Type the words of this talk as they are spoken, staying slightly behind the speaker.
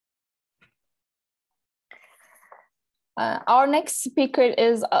Our next speaker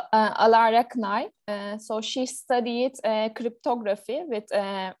is Alara Kınay. So she studied cryptography with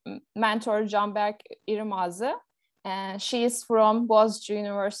mentor Canberk İrimazı. She is from Boğaziçi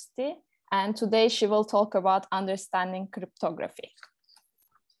University, and today she will talk about understanding cryptography.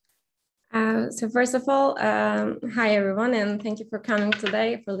 So first of all, hi everyone, and thank you for coming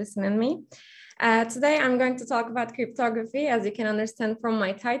today, for listening to me. Today I'm going to talk about cryptography, as you can understand from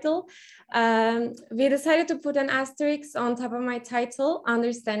my title. We decided to put an asterisk on top of my title,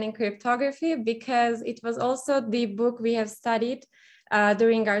 Understanding Cryptography, because it was also the book we have studied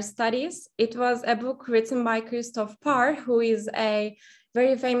during our studies. It was a book written by Christoph Paar, who is a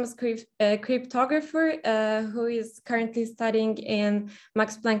very famous cryptographer who is currently studying in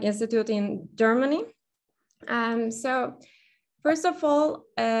Max Planck Institute in Germany. So first of all,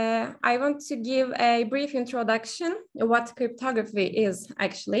 I want to give a brief introduction of what cryptography is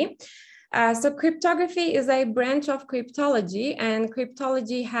actually. So cryptography is a branch of cryptology, and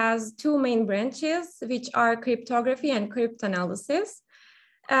cryptology has two main branches, which are cryptography and cryptanalysis.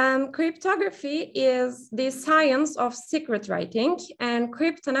 Cryptography is the science of secret writing, and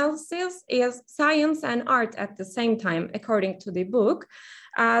cryptanalysis is science and art at the same time, according to the book.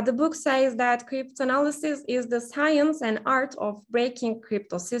 The book says that cryptanalysis is the science and art of breaking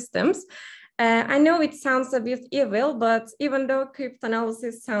cryptosystems. I know it sounds a bit evil, but even though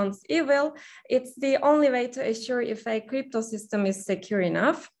cryptanalysis sounds evil, it's the only way to assure if a cryptosystem is secure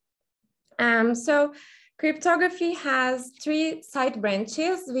enough. So cryptography has three side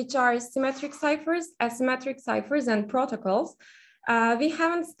branches, which are symmetric ciphers, asymmetric ciphers, and protocols. We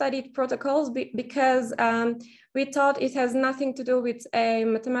haven't studied protocols because we thought it has nothing to do with a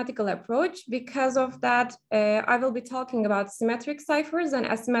mathematical approach. Because of that, I will be talking about symmetric ciphers and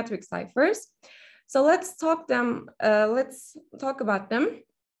asymmetric ciphers. So let's talk about them.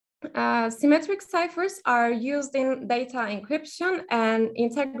 Symmetric ciphers are used in data encryption and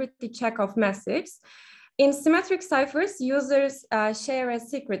integrity check of messages. In symmetric ciphers, users share a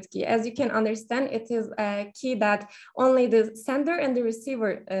secret key. As you can understand, it is a key that only the sender and the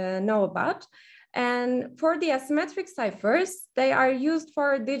receiver know about. And for the asymmetric ciphers, they are used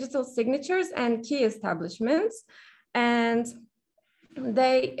for digital signatures and key establishments. And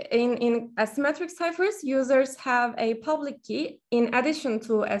in asymmetric ciphers, users have a public key in addition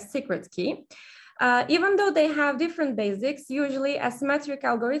to a secret key. Even though they have different basics, usually asymmetric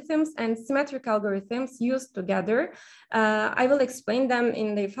algorithms and symmetric algorithms used together. I will explain them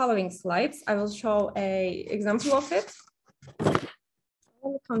in the following slides. I will show an example of it.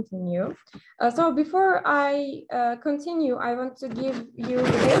 Let me continue. So before I continue, I want to give you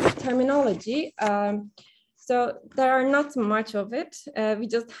this terminology. So there are not much of it. We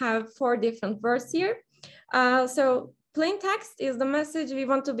just have 4 different words here. So plain text is the message we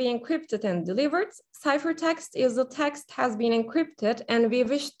want to be encrypted and delivered. Ciphertext is the text has been encrypted and we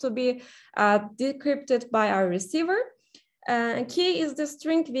wish to be decrypted by our receiver. Key is the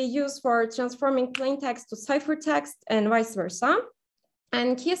string we use for transforming plain text to ciphertext and vice versa.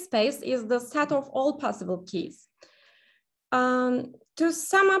 And key space is the set of all possible keys. To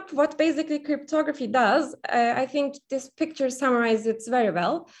sum up what basically cryptography does, I think this picture summarizes it very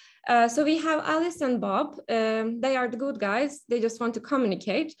well. So we have Alice and Bob. They are the good guys. They just want to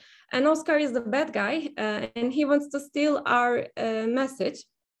communicate. And Oscar is the bad guy, and he wants to steal our message.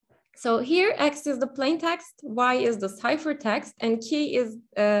 So here, X is the plain text, Y is the ciphertext, and key is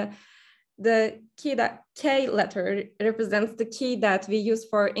the key that K letter represents the key that we use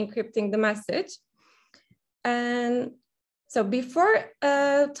for encrypting the message. And so before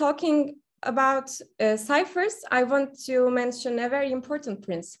talking about ciphers, I want to mention a very important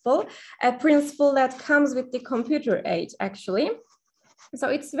principle, a principle that comes with the computer age, actually. So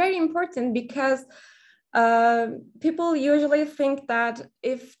it's very important because people usually think that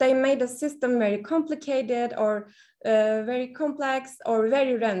if they made a system very complicated or very complex or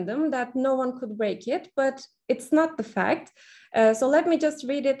very random, that no one could break it, but it's not the fact. So let me just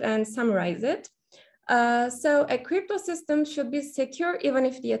read it and summarize it. So a crypto system should be secure even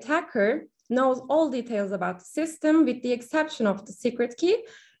if the attacker knows all details about the system with the exception of the secret key.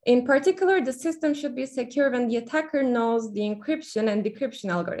 In particular, the system should be secure when the attacker knows the encryption and decryption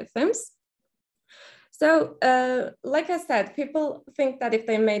algorithms. So like I said, people think that if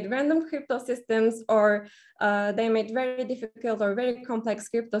they made random crypto systems or they made very difficult or very complex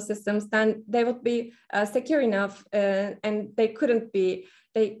crypto systems, then they would be secure enough and they could be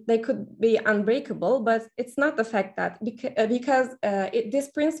unbreakable, but it's not the fact that because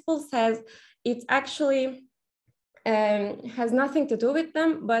this principle says it actually has nothing to do with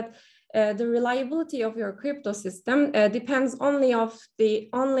them, but the reliability of your crypto system depends only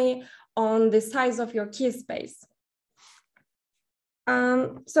on the size of your key space.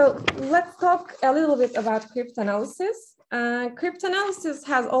 So let's talk a little bit about cryptanalysis. Cryptanalysis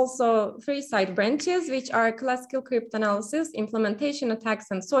has also three side branches, which are classical cryptanalysis, implementation attacks,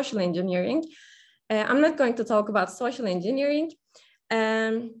 and social engineering. I'm not going to talk about social engineering.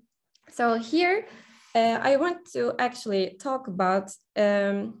 So here, I want to actually talk about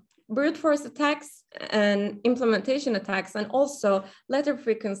brute force attacks and implementation attacks, and also letter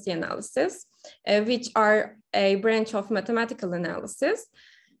frequency analysis, which are a branch of mathematical analysis.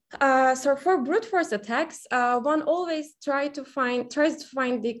 So for brute force attacks, one always tries to find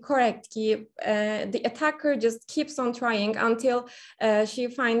the correct key. The attacker just keeps on trying until she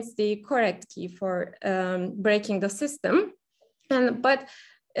finds the correct key for breaking the system. But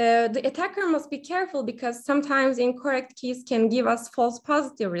the attacker must be careful, because sometimes incorrect keys can give us false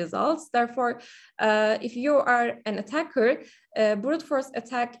positive results. Therefore, if you are an attacker, brute force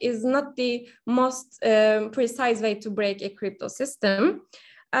attack is not the most precise way to break a crypto system.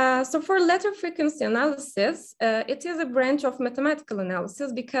 So for letter frequency analysis, it is a branch of mathematical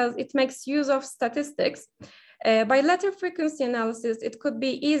analysis because it makes use of statistics. By letter frequency analysis, it could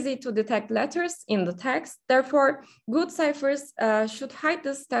be easy to detect letters in the text. Therefore, good ciphers should hide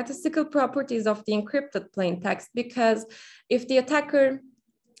the statistical properties of the encrypted plain text, because if the attacker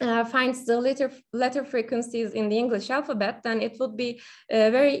finds the letter frequencies in the English alphabet, then it would be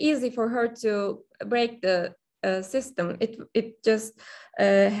very easy for her to break the system. It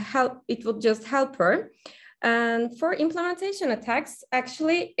would just help her. And for implementation attacks,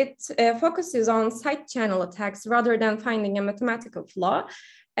 actually, it focuses on side channel attacks rather than finding a mathematical flaw.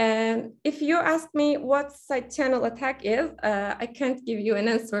 And if you ask me what side channel attack is, I can't give you an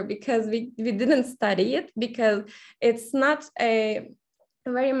answer, because we didn't study it, because it's not a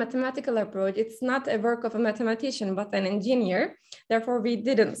very mathematical approach. It's not a work of a mathematician, but an engineer. Therefore, we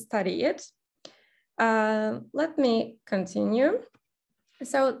didn't study it. Let me continue.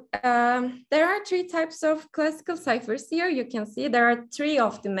 So there are three types of classical ciphers here. You can see there are three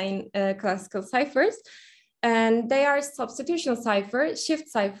of the main classical ciphers, and they are substitution cipher, shift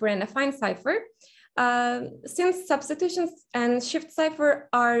cipher, and affine cipher. Since substitutions and shift cipher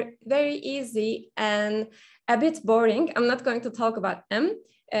are very easy and a bit boring, I'm not going to talk about them.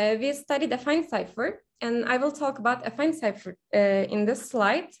 We studied affine cipher, and I will talk about affine cipher in this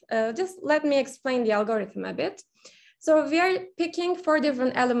slide. Just let me explain the algorithm a bit. So we are picking 4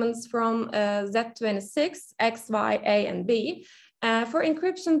 different elements from Z26, X, Y, A, and B. For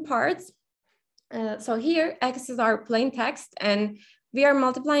encryption parts, so here X is our plain text, and we are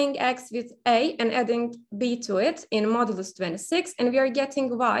multiplying X with A and adding B to it in modulus 26, and we are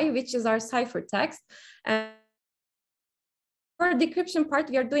getting Y, which is our cipher text. And for the decryption part,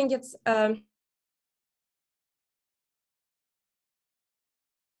 we are doing it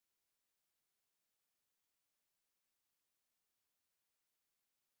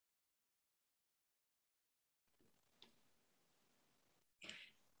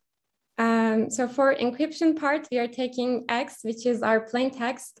so for encryption part, we are taking X, which is our plain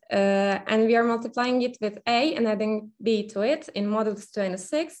text, and we are multiplying it with A and adding B to it in modulus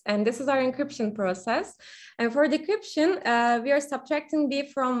 26. And this is our encryption process. And for decryption, we are subtracting B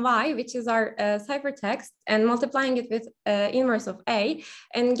from Y, which is our cipher text, and multiplying it with inverse of A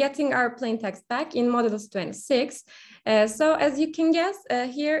and getting our plain text back in modulus 26. So as you can guess,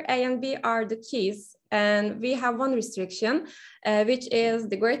 here A and B are the keys. And we have one restriction, which is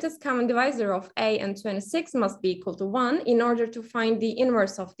the greatest common divisor of A and 26 must be equal to 1 in order to find the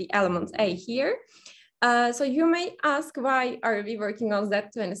inverse of the element A here. So you may ask, why are we working on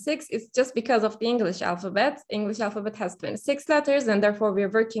Z26? It's just because of the English alphabet. English alphabet has 26 letters, and therefore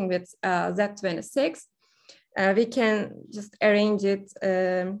we're working with Z26. We can just arrange it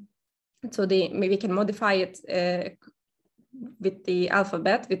we can modify it with the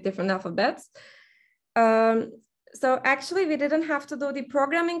alphabet, with different alphabets. So actually we didn't have to do the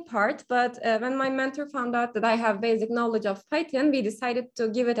programming part, but when my mentor found out that I have basic knowledge of Python, we decided to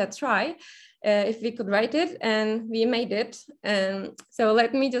give it a try if we could write it, and we made it. So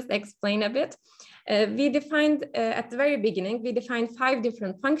let me just explain a bit. We defined at the very beginning, we defined 5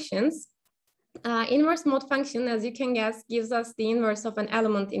 different functions. Inverse mode function, as you can guess, gives us the inverse of an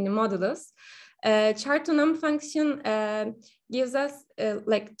element in the modulus. Char to num function gives us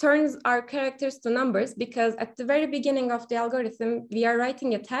turns our characters to numbers, because at the very beginning of the algorithm we are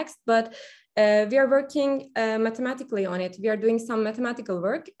writing a text, but we are working mathematically on it. We are doing some mathematical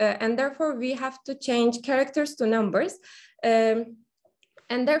work, and therefore we have to change characters to numbers. And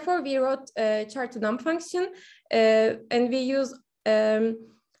therefore we wrote char to num function, and we use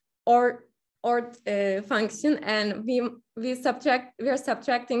or OR function, and we are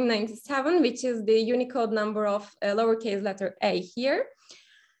subtracting 97, which is the Unicode number of lowercase letter a here.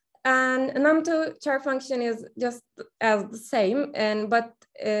 And num2 char function is just as the same, but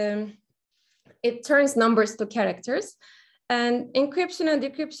it turns numbers to characters. And encryption and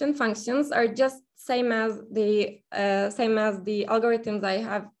decryption functions are just same as the algorithms I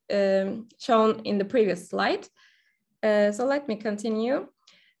have shown in the previous slide. So let me continue.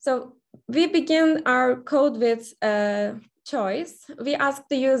 So we begin our code with choice. We ask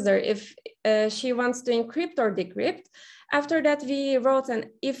the user if she wants to encrypt or decrypt. After that, we wrote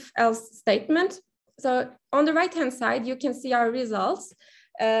an if-else statement. So on the right-hand side, you can see our results.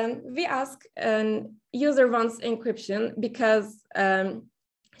 We ask user wants encryption because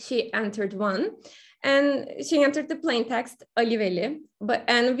she entered 1. And she entered the plain text Ali Veli,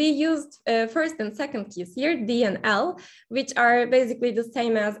 and we used first and second keys here, D and L, which are basically the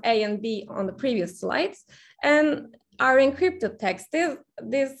same as A and B on the previous slides. And our encrypted text is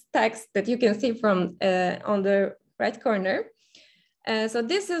this text that you can see from on the right corner. So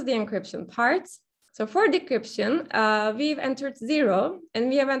this is the encryption part. So for decryption, we've entered 0, and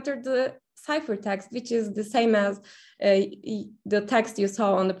we have entered the ciphertext, which is the same as the text you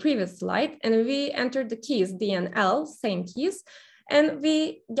saw on the previous slide. And we entered the keys D and L, same keys, and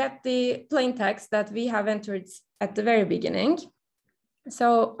we get the plain text that we have entered at the very beginning.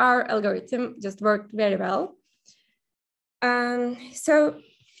 So our algorithm just worked very well. So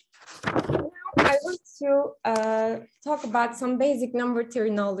now I want to talk about some basic number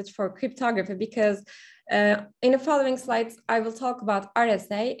theory knowledge for cryptography, because in the following slides, I will talk about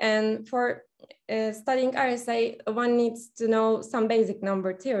RSA, and for studying RSA, one needs to know some basic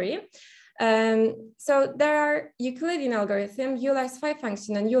number theory. So there are Euclidean algorithm, Euler's phi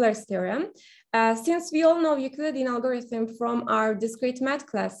function, and Euler's theorem. Since we all know Euclidean algorithm from our discrete math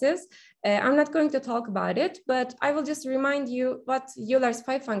classes, I'm not going to talk about it, but I will just remind you what Euler's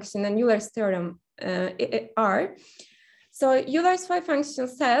phi function and Euler's theorem are. So Euler's phi function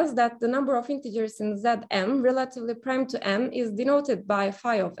says that the number of integers in Zm relatively prime to m is denoted by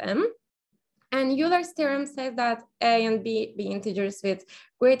phi of m. And Euler's theorem says that a and b be integers with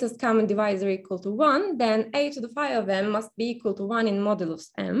greatest common divisor equal to 1, then a to the phi of m must be equal to 1 in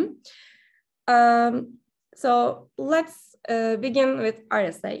modulus m. So let's begin with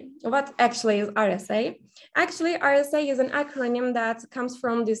RSA. What actually is RSA? Actually, RSA is an acronym that comes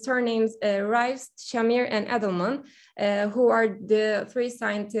from the surnames Rives, Shamir, and Edelman, who are the 3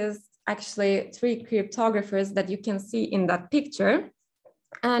 scientists, actually 3 cryptographers that you can see in that picture.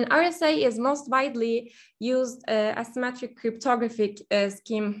 And RSA is most widely used asymmetric cryptographic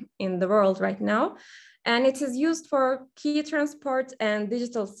scheme in the world right now. And it is used for key transport and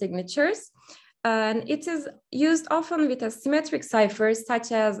digital signatures. And it is used often with asymmetric ciphers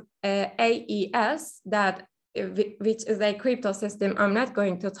such as AES, which is a crypto system I'm not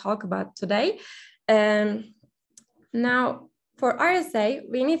going to talk about today. Now, for RSA,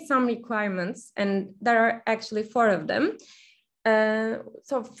 we need some requirements, and there are actually 4 of them.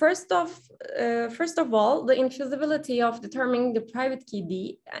 So first of all, the infeasibility of determining the private key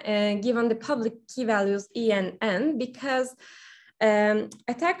D given the public key values E and N, because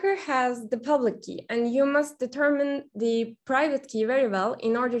attacker has the public key, and you must determine the private key very well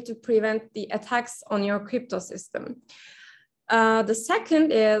in order to prevent the attacks on your crypto system. The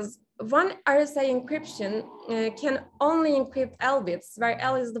second is one RSA encryption can only encrypt L bits, where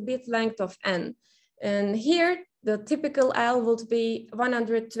L is the bit length of N. And here, the typical L would be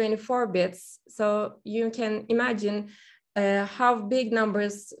 124 bits. So you can imagine how big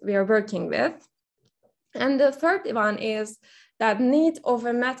numbers we are working with. And the third one is that need of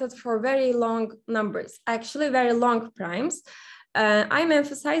a method for very long numbers, actually very long primes. I'm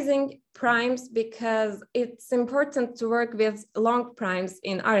emphasizing primes because it's important to work with long primes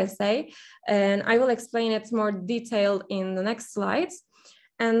in RSA, and I will explain it more detailed in the next slides.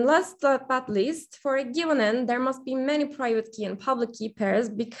 And last but not least, for a given n, there must be many private key and public key pairs,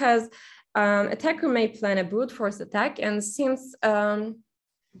 because attacker may plan a brute force attack, and since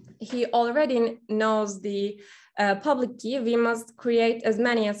he already knows the public key, we must create as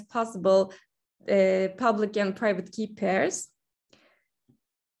many as possible public and private key pairs.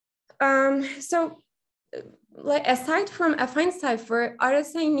 Like aside from affine cipher,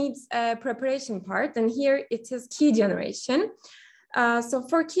 RSA needs a preparation part, and here it is key generation. So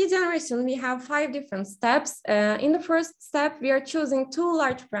for key generation, we have 5 different steps. In the first step, we are choosing 2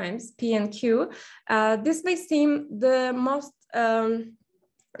 large primes, P and Q. This may seem the most,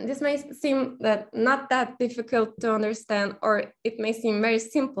 not that difficult to understand, or it may seem very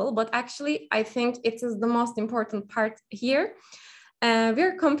simple, but actually I think it is the most important part here. We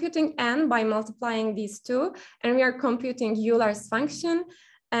are computing n by multiplying these two, and we are computing Euler's function.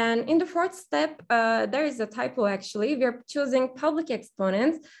 And in the fourth step, there is a typo actually. We are choosing public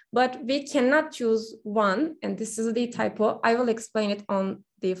exponents, but we cannot choose one, and this is the typo. I will explain it on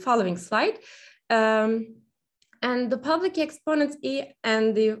the following slide. And the public exponents E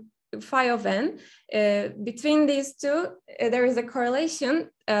and the phi of n, between these two, there is a correlation.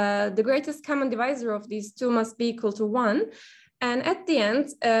 The greatest common divisor of these two must be equal to 1. And at the end,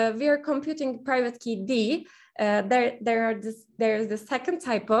 we are computing private key D. There is the second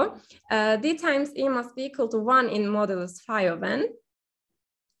typo. D times E must be equal to 1 in modulus phi of n.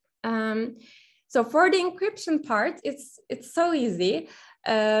 So for the encryption part, it's so easy.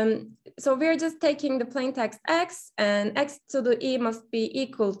 So we're just taking the plain text x, and x to the e must be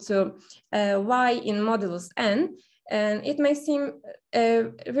equal to y in modulus n. And it may seem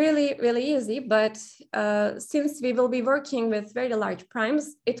really, really easy, but since we will be working with very large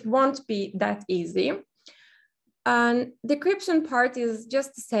primes, it won't be that easy. And the decryption part is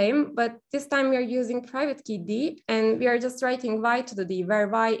just the same, but this time we are using private key D, and we are just writing y to the d, where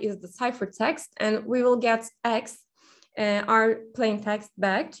y is the ciphertext, and we will get x, our plain text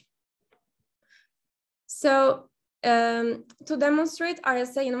back. So to demonstrate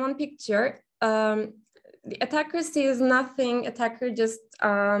RSA in one picture, the attacker sees nothing. Attacker just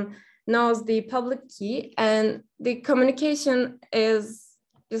knows the public key, and the communication is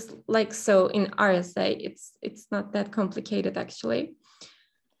just like so in RSA. It's not that complicated actually.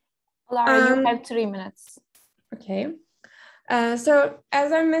 Alara, you have 3 minutes. Okay. So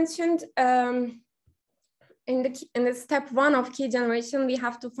as I mentioned, in the step 1 of key generation, we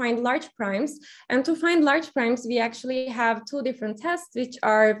have to find large primes. And to find large primes, we actually have 2 different tests, which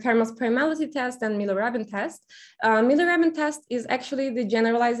are Fermat's primality test and Miller-Rabin test. Miller-Rabin test is actually the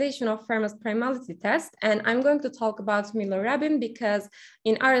generalization of Fermat's primality test. And I'm going to talk about Miller-Rabin because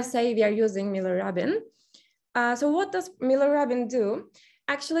in RSA, we are using Miller-Rabin. So what does Miller-Rabin do?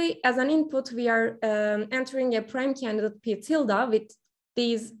 Actually, as an input, we are entering a prime candidate P tilde with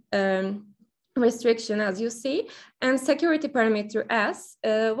these restriction, as you see, and security parameter S.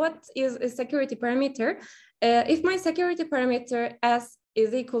 What is a security parameter? If my security parameter S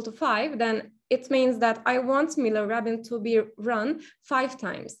is equal to 5, then it means that I want Miller-Rabin to be run 5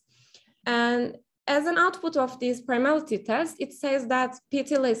 times. And as an output of this primality test, it says that P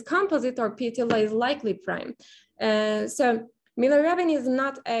tilde is composite or P tilde is likely prime. So Miller-Rabin is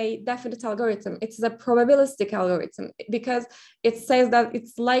not a definite algorithm. It's a probabilistic algorithm because it says that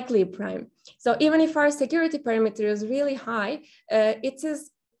it's likely prime. So even if our security parameter is really high, it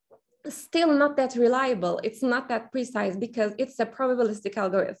is still not that reliable. It's not that precise because it's a probabilistic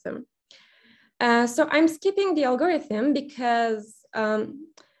algorithm. So I'm skipping the algorithm because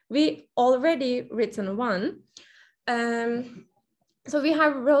we already written one. So we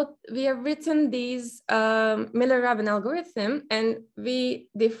have written these Miller-Rabin algorithm, and we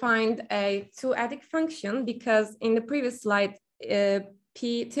defined a 2-adic function because in the previous slide,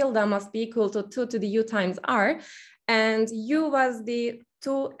 P tilde must be equal to 2 to the u times r, and u was the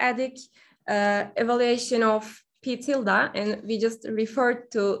 2-adic evaluation of P tilde, and we just referred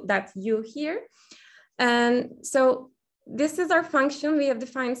to that u here. And so this is our function. We have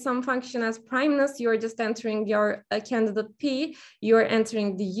defined some function as primeness. You're just entering your candidate P. You're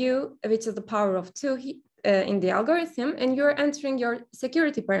entering the U, which is the power of 2 in the algorithm, and you're entering your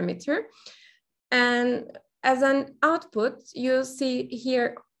security parameter. And as an output, you see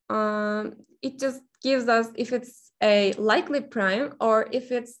here, it just gives us if it's a likely prime or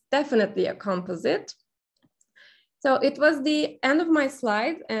if it's definitely a composite. So it was the end of my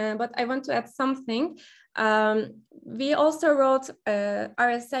slide, but I want to add something. We also wrote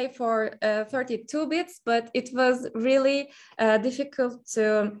RSA for 32 bits, but it was really difficult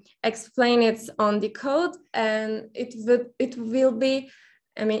to explain it on the code, and it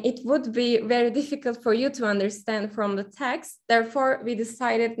would be very difficult for you to understand from the text. Therefore, we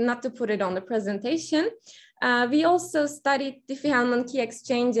decided not to put it on the presentation. We also studied Diffie-Hellman key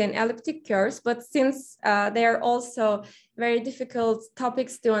exchange and elliptic curves, but since they are also very difficult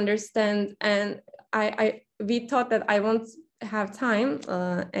topics to understand, and we thought that I won't have time,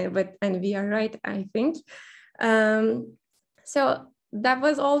 and we are right, I think. So that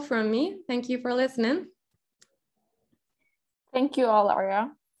was all from me. Thank you for listening. Thank you,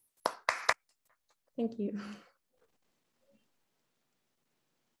 Alara. Thank you.